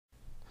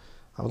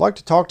I would like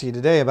to talk to you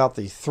today about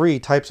the three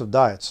types of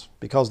diets,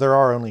 because there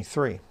are only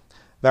three.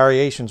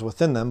 Variations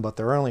within them, but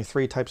there are only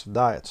three types of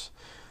diets.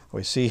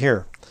 We see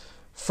here.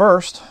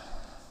 First,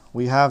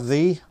 we have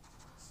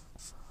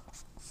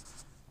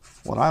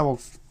what I will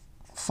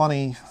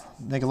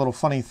make a little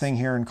funny thing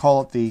here and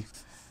call it the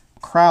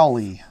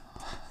Crowley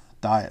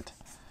Diet.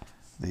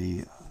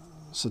 The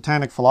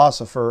satanic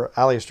philosopher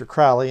Aleister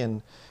Crowley,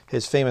 and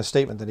his famous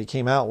statement that he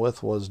came out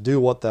with was, "Do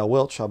what thou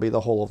wilt shall be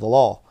the whole of the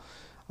law."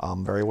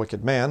 Very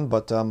wicked man,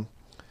 but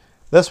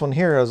this one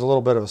here is a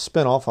little bit of a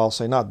spin-off. I'll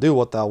say not do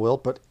what thou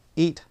wilt, but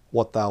eat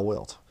what thou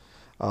wilt.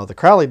 The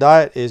Crowley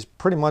Diet is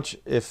pretty much,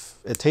 if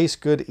it tastes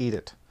good, eat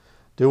it.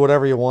 Do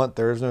whatever you want.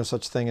 There is no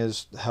such thing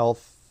as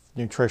health,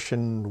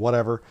 nutrition,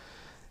 whatever.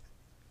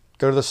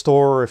 Go to the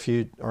store if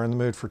you are in the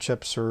mood for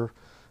chips or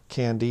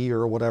candy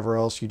or whatever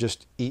else. You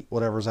just eat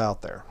whatever's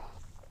out there.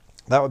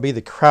 That would be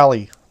the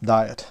Crowley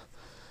Diet.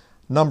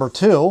 Number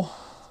two,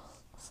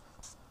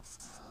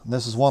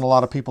 this is one a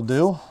lot of people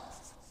do,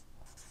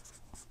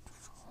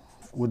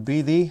 would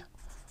be the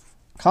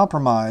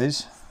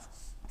compromise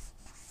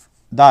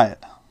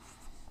diet.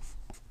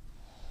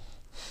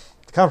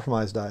 The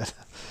compromise diet.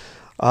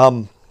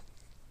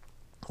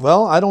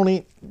 Well, I don't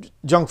eat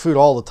junk food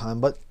all the time,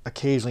 but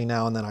occasionally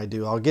now and then I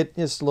do. I'll get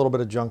just a little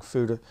bit of junk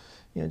food.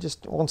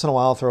 Just once in a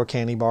while I'll throw a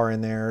candy bar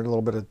in there, a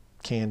little bit of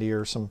candy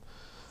or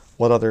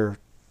what other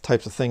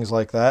types of things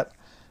like that.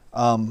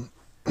 And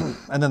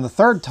then the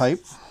third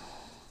type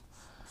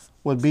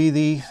would be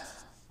the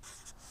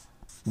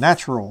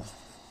natural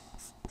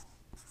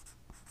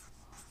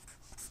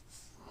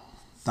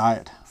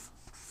diet.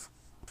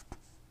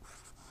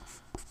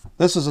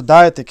 This is a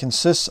diet that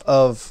consists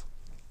of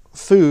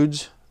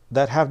foods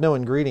that have no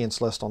ingredients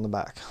list on the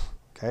back.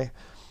 Okay,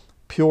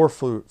 pure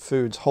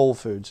foods, whole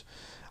foods.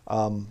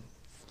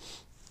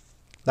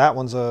 That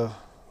one's a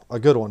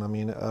good one. I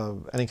mean,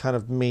 any kind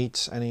of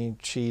meats, any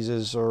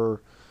cheeses,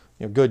 or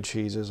good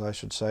cheeses, I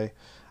should say.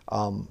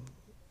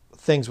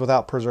 Things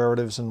without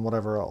preservatives and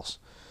whatever else.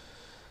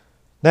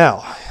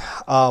 Now,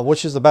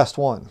 which is the best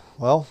one?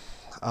 Well,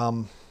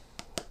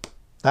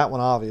 that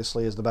one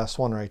obviously is the best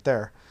one right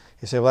there.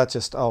 You say, well, that's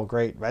just, oh,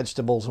 great,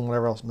 vegetables and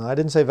whatever else. No, I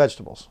didn't say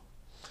vegetables.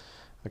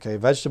 Okay,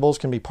 vegetables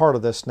can be part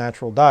of this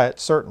natural diet,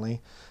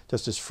 certainly,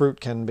 just as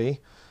fruit can be.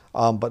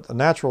 But the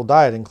natural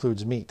diet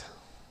includes meat,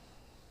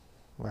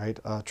 right?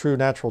 A true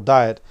natural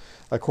diet,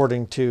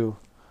 according to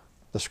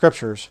the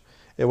scriptures,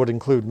 it would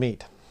include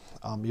meat.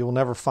 You will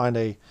never find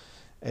a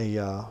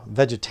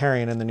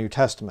vegetarian in the New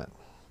Testament.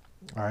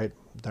 All right,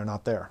 they're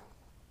not there.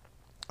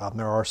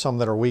 There are some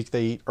that are weak.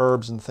 They eat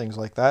herbs and things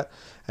like that,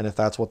 and if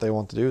that's what they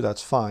want to do,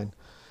 that's fine.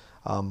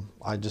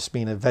 I just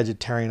mean a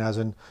vegetarian as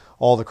in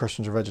all the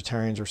Christians are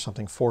vegetarians or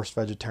something. Forced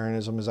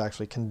vegetarianism is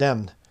actually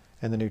condemned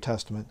in the New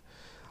Testament.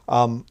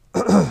 But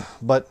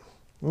let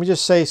me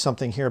just say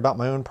something here about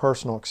my own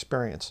personal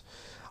experience.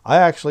 I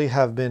actually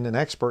have been an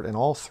expert in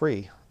all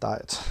three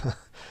diets.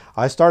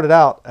 I started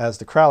out as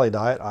the Crowley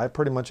Diet. I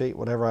pretty much ate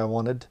whatever I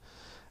wanted,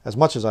 as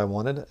much as I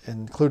wanted,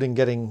 including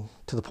getting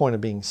to the point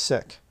of being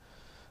sick.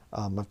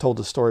 I've told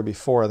the story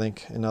before, I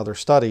think, in other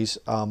studies,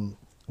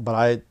 but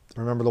I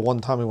remember the one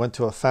time we went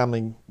to a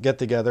family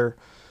get-together,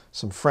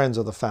 some friends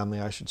of the family,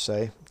 I should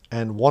say,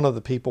 and one of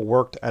the people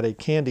worked at a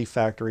candy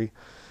factory,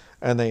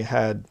 and they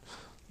had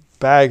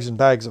bags and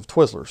bags of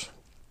Twizzlers,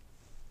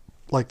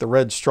 like the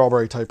red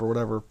strawberry type or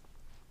whatever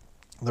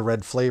the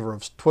red flavor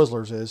of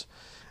Twizzlers is.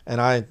 And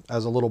I,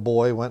 as a little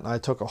boy, went and I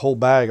took a whole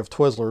bag of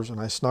Twizzlers and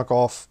I snuck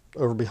off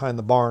over behind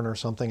the barn or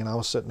something, and I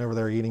was sitting over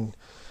there eating.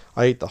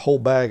 I ate the whole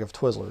bag of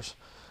Twizzlers.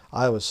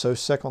 I was so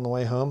sick on the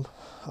way home.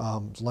 I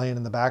was laying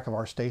in the back of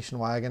our station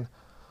wagon.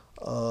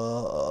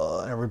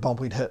 Every bump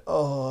we'd hit,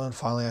 and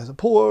finally I said,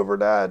 "Pull over,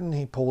 Dad," and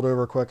he pulled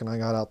over quick, and I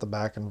got out the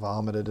back and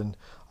vomited, and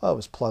it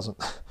was pleasant.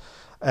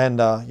 And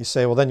you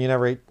say, well, then you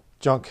never ate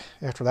junk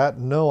after that?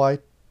 No, I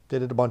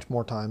did it a bunch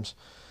more times.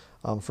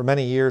 For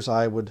many years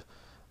I would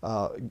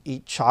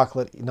eat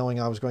chocolate knowing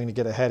I was going to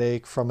get a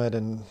headache from it,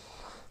 and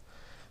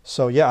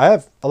so yeah, I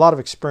have a lot of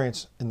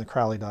experience in the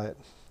Crowley Diet.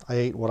 I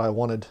ate what I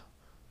wanted,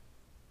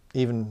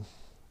 even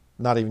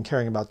not even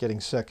caring about getting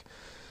sick.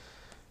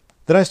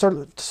 Then I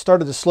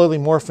started to slowly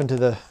morph into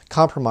the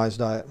compromise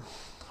diet,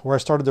 where I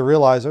started to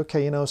realize,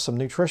 okay, some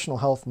nutritional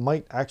health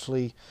might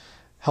actually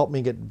help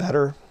me get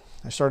better.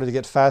 I started to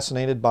get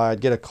fascinated by, I'd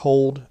get a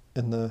cold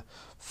in the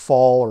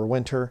fall or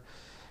winter,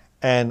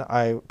 and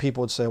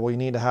people would say, well, you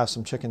need to have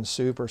some chicken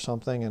soup or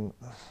something, and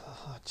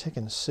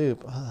chicken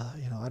soup,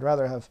 I'd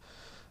rather have,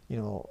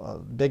 a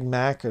Big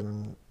Mac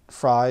and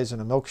fries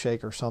and a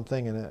milkshake or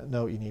something, and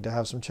no, you need to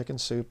have some chicken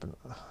soup. And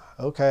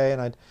okay,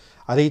 and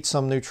I'd eat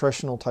some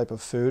nutritional type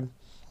of food,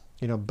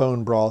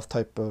 bone broth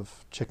type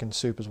of chicken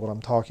soup is what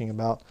I'm talking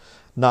about,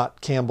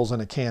 not Campbell's in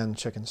a can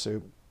chicken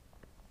soup.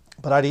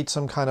 But I'd eat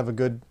some kind of a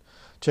good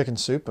chicken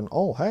soup, and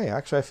oh, hey,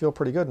 actually I feel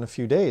pretty good in a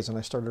few days. And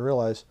I started to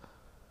realize,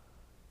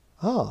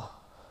 oh,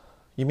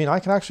 you mean I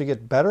can actually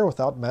get better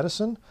without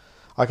medicine?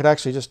 I could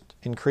actually just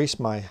increase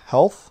my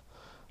health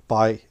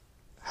by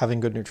having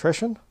good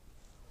nutrition?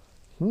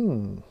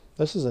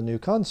 This is a new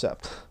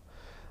concept.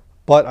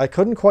 But I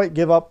couldn't quite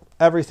give up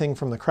everything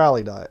from the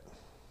Crowley diet.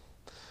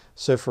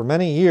 So for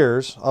many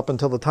years, up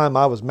until the time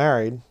I was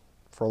married,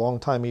 for a long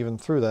time even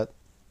through that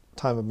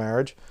time of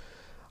marriage,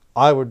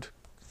 I would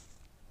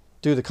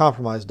do the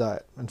compromised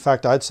diet. In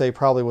fact, I'd say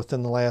probably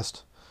within the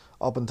last,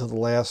 up until the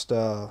last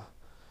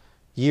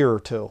year or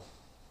two,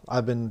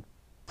 I've been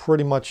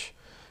pretty much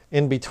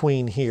in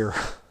between here.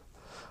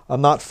 I'm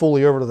not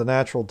fully over to the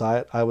natural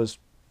diet. I was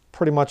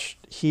pretty much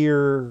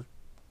here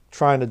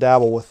trying to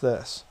dabble with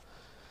this.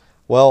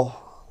 Well,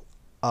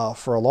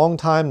 for a long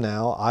time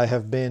now, I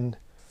have been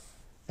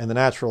in the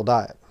natural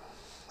diet.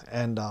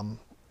 And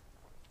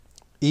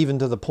even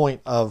to the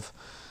point of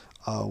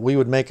we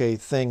would make a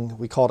thing,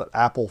 we called it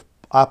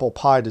apple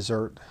pie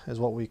dessert is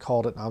what we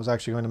called it. I was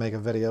actually going to make a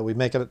video. We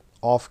make it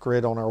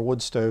off-grid on our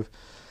wood stove.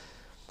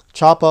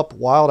 Chop up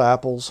wild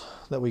apples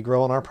that we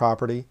grow on our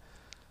property,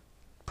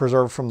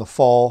 preserved from the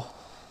fall,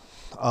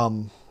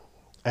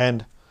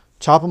 and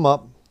chop them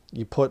up.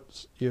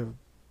 You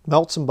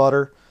melt some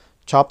butter,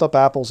 chopped up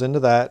apples into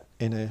that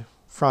in a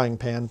frying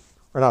pan,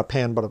 or not a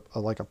pan, but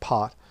like a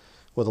pot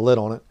with a lid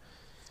on it.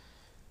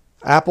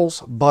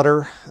 Apples,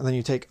 butter, and then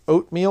you take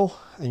oatmeal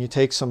and you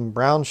take some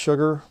brown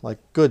sugar, like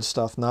good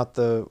stuff, not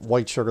the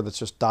white sugar that's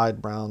just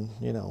dyed brown,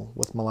 you know,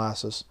 with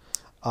molasses.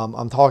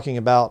 I'm talking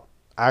about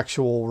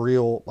actual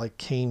real like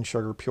cane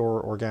sugar,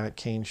 pure organic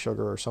cane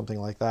sugar or something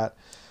like that.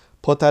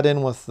 Put that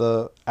in with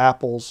the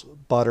apples,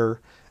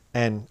 butter,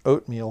 and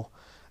oatmeal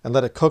and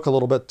let it cook a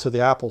little bit till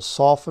the apples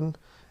soften,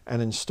 and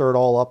then stir it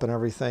all up and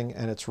everything,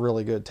 and it's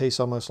really good.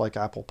 Tastes almost like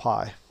apple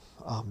pie.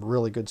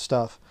 Really good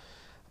stuff.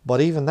 But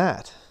even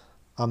that,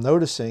 I'm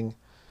noticing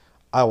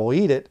I will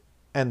eat it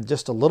and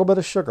just a little bit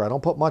of sugar. I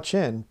don't put much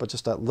in, but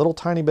just that little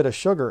tiny bit of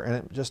sugar, and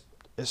it just,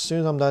 as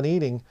soon as I'm done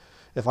eating,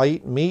 if I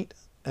eat meat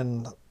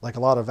and like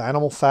a lot of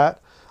animal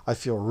fat, I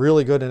feel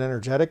really good and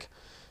energetic.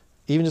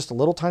 Even just a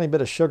little tiny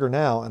bit of sugar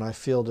now, and I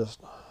feel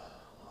just,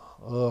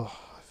 I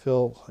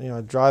feel, you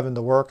know, driving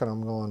to work and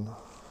I'm going,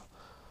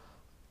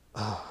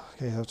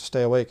 okay, I have to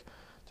stay awake.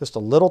 Just a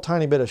little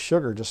tiny bit of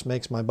sugar just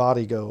makes my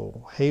body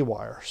go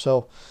haywire.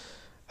 So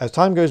as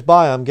time goes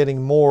by, I'm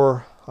getting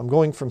more, I'm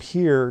going from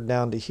here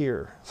down to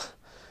here.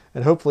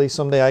 And hopefully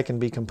someday I can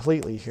be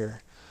completely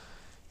here.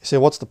 You say,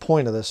 what's the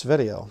point of this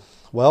video?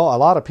 Well, a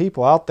lot of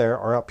people out there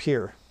are up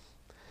here.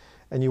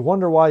 And you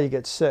wonder why you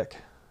get sick.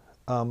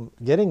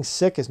 Getting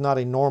sick is not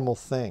a normal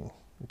thing,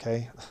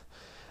 okay?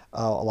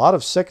 A lot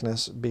of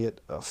sickness, be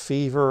it a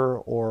fever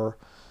or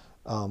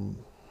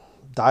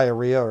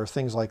diarrhea or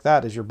things like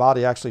that, is your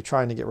body actually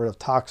trying to get rid of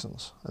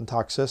toxins and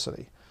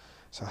toxicity.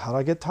 So how do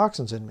I get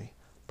toxins in me?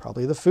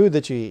 Probably the food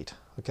that you eat,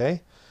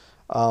 okay?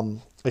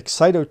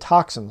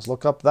 Excitotoxins,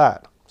 look up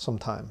that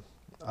sometime.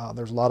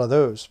 There's a lot of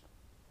those.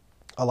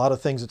 A lot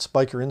of things that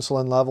spike your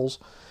insulin levels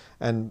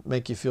and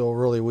make you feel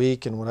really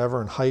weak and whatever,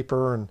 and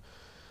hyper and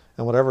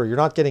whatever. You're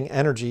not getting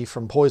energy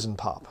from poison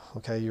pop,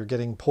 okay? You're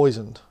getting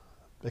poisoned.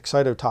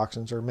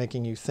 Excitotoxins are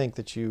making you think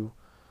that you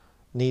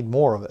need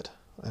more of it.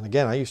 And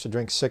again, I used to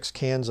drink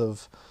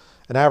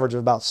an average of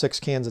about 6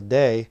 cans a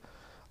day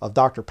of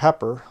Dr.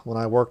 Pepper when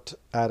I worked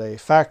at a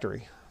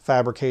factory,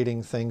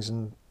 fabricating things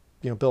and,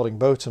 you know, building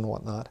boats and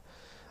whatnot.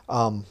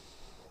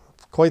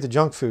 Quite the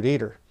junk food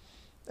eater,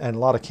 and a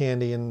lot of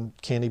candy and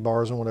candy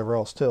bars and whatever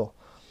else too.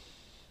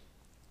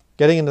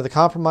 Getting into the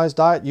compromised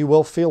diet, you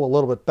will feel a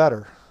little bit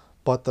better,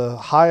 but the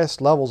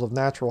highest levels of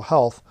natural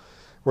health,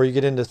 where you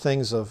get into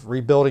things of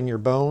rebuilding your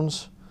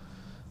bones,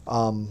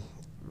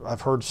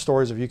 I've heard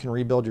stories of you can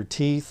rebuild your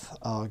teeth,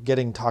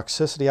 getting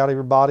toxicity out of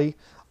your body.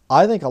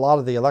 I think a lot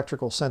of the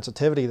electrical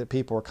sensitivity that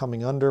people are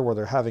coming under, where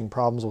they're having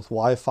problems with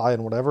Wi-Fi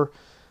and whatever,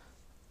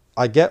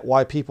 I get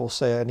why people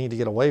say I need to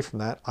get away from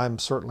that. I'm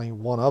certainly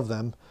one of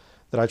them,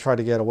 that I try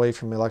to get away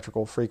from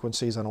electrical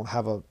frequencies. I don't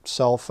have a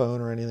cell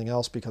phone or anything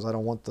else because I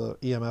don't want the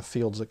EMF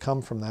fields that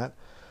come from that.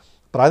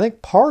 But I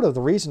think part of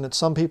the reason that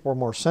some people are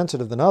more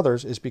sensitive than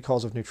others is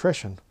because of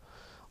nutrition,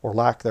 or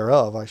lack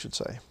thereof, I should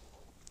say.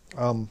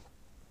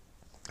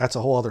 That's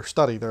a whole other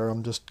study there.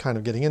 I'm just kind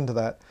of getting into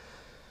that.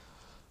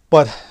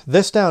 But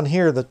this down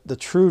here, the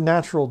true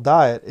natural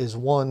diet is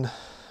one,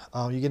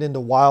 you get into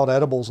wild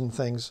edibles and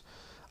things,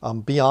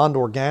 beyond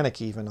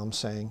organic even, I'm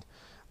saying,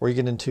 where you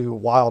get into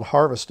wild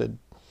harvested,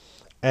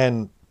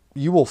 and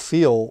you will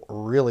feel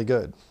really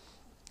good,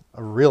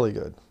 really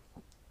good.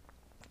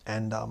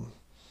 And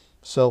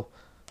so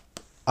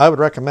I would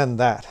recommend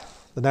that,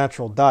 the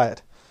natural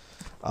diet.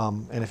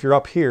 And if you're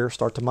up here,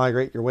 start to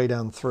migrate your way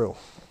down through.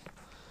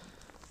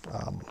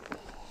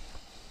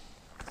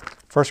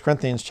 1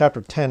 Corinthians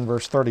chapter 10,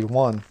 verse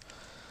 31.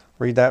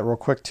 Read that real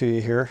quick to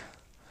you here.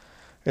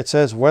 It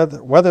says,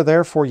 whether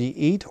therefore ye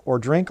eat or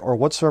drink or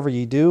whatsoever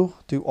ye do,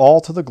 do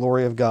all to the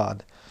glory of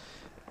God.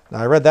 Now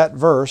I read that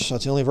verse.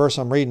 That's the only verse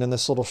I'm reading in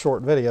this little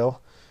short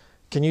video.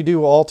 Can you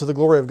do all to the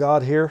glory of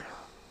God here?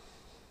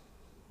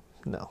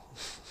 No.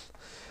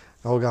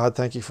 Oh God,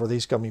 thank you for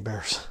these gummy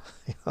bears.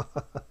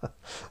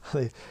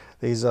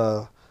 These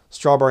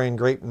strawberry and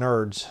grape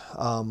nerds.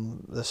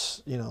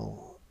 This,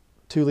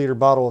 2-liter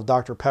bottle of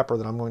Dr. Pepper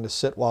that I'm going to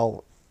sit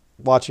while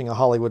watching a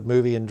Hollywood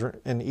movie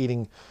and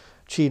eating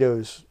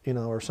Cheetos,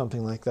 or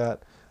something like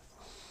that.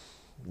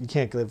 You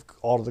can't give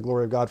all to the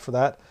glory of God for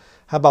that.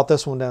 How about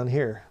this one down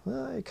here?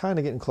 Well, you're kind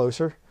of getting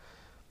closer.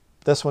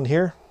 This one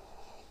here,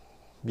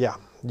 yeah,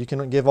 you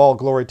can give all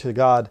glory to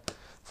God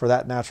for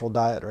that natural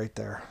diet right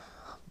there.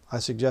 I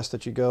suggest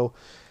that you go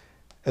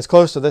as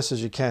close to this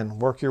as you can.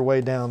 Work your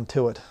way down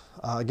to it.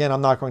 Again,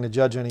 I'm not going to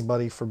judge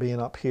anybody for being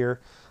up here.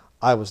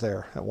 I was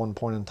there at one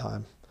point in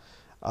time.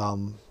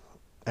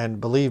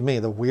 And believe me,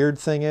 the weird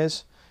thing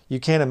is, you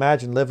can't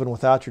imagine living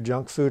without your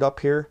junk food up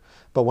here.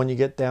 But when you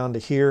get down to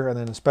here, and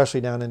then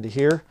especially down into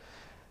here,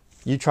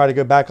 you try to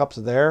go back up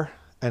to there,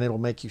 and it'll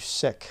make you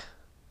sick.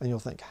 And you'll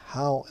think,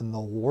 how in the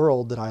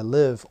world did I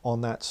live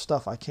on that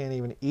stuff? I can't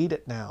even eat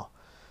it now.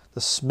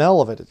 The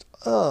smell of it,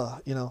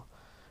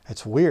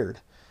 it's weird.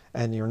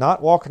 And you're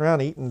not walking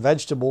around eating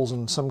vegetables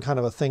and some kind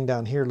of a thing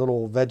down here,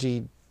 little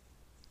veggie,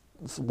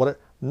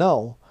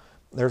 no.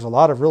 There's a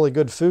lot of really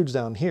good foods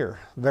down here.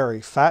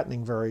 Very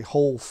fattening, very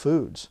whole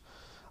foods.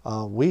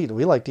 We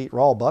like to eat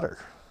raw butter,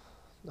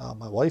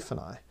 my wife and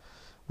I.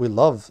 We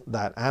love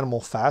that,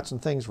 animal fats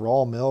and things,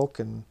 raw milk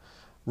and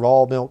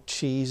raw milk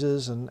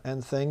cheeses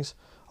and things.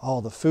 Oh,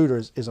 the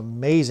food is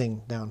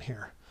amazing down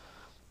here.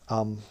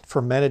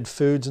 Fermented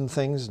foods and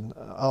things, and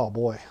oh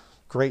boy,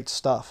 great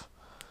stuff.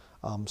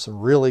 Some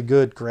really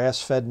good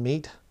grass-fed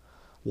meat.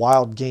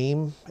 Wild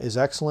game is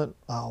excellent.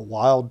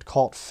 Wild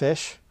caught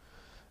fish.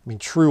 I mean,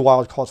 true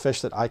wild caught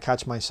fish that I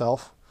catch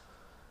myself.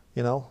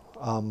 It's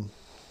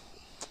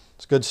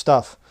good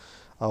stuff.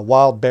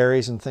 Wild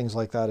berries and things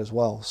like that as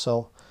well.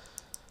 So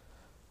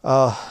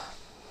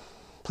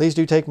please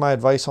do take my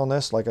advice on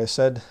this. Like I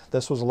said,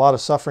 this was a lot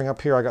of suffering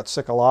up here. I got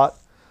sick a lot.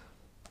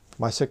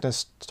 My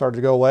sickness started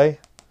to go away.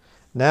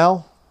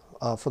 Now,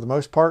 for the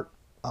most part,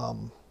 I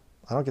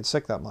don't get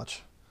sick that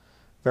much.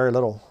 Very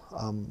little.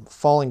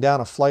 Falling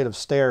down a flight of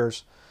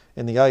stairs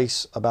in the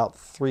ice about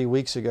 3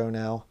 weeks ago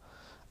now,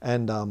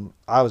 and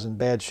I was in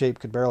bad shape,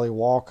 could barely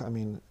walk. I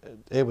mean,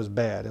 it was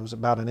bad. It was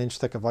about an inch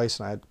thick of ice,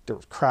 and there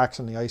was cracks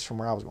in the ice from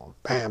where I was going,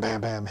 bam,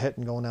 bam, bam,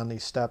 hitting, going down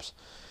these steps,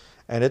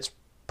 and it's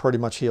pretty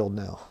much healed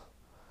now.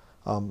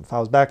 If I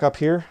was back up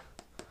here,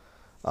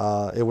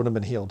 it wouldn't have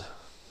been healed.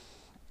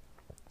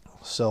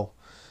 So,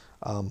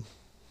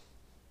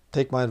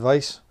 take my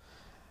advice.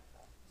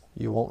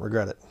 You won't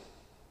regret it.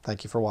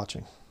 Thank you for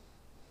watching.